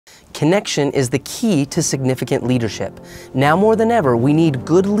Connection is the key to significant leadership. Now more than ever, we need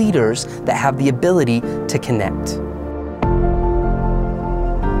good leaders that have the ability to connect.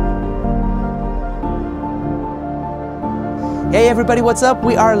 Hey everybody, what's up?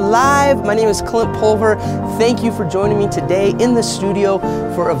 We are live. My name is Clint Pulver. Thank you for joining me today in the studio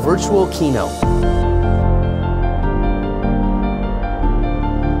for a virtual keynote.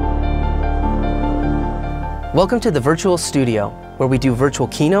 Welcome to the virtual studio, where we do virtual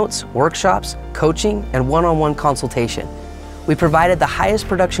keynotes, workshops, coaching, and one-on-one consultation. We provided the highest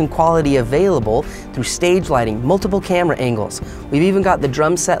production quality available through stage lighting, multiple camera angles. We've even got the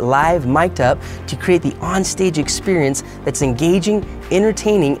drum set live mic'd up to create the on-stage experience that's engaging,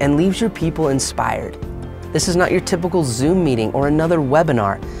 entertaining, and leaves your people inspired. This is not your typical Zoom meeting or another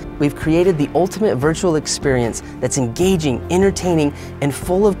webinar. We've created the ultimate virtual experience that's engaging, entertaining, and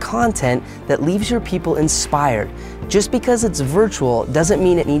full of content that leaves your people inspired. Just because it's virtual doesn't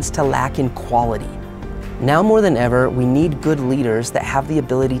mean it needs to lack in quality. Now more than ever, we need good leaders that have the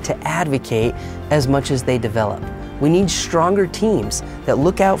ability to advocate as much as they develop. We need stronger teams that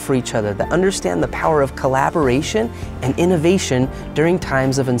look out for each other, that understand the power of collaboration and innovation during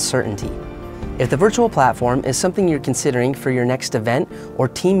times of uncertainty. If the virtual platform is something you're considering for your next event or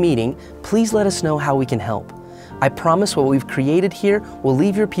team meeting, please let us know how we can help. I promise what we've created here will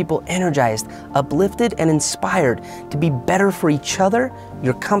leave your people energized, uplifted, and inspired to be better for each other,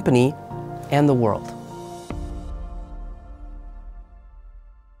 your company, and the world.